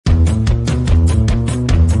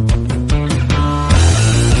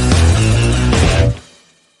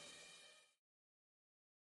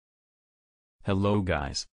Hello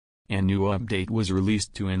guys. A new update was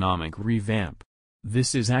released to Anomic Revamp.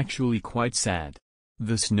 This is actually quite sad.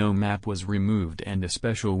 The snow map was removed and the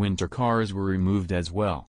special winter cars were removed as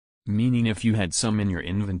well. Meaning if you had some in your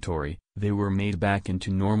inventory, they were made back into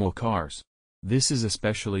normal cars. This is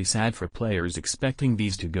especially sad for players expecting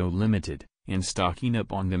these to go limited, and stocking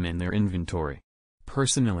up on them in their inventory.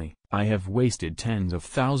 Personally, I have wasted tens of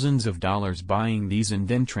thousands of dollars buying these and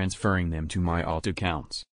then transferring them to my alt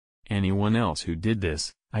accounts. Anyone else who did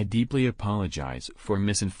this, I deeply apologize for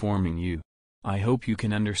misinforming you. I hope you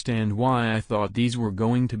can understand why I thought these were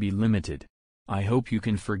going to be limited. I hope you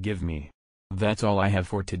can forgive me. That's all I have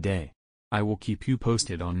for today. I will keep you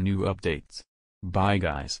posted on new updates. Bye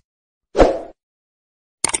guys.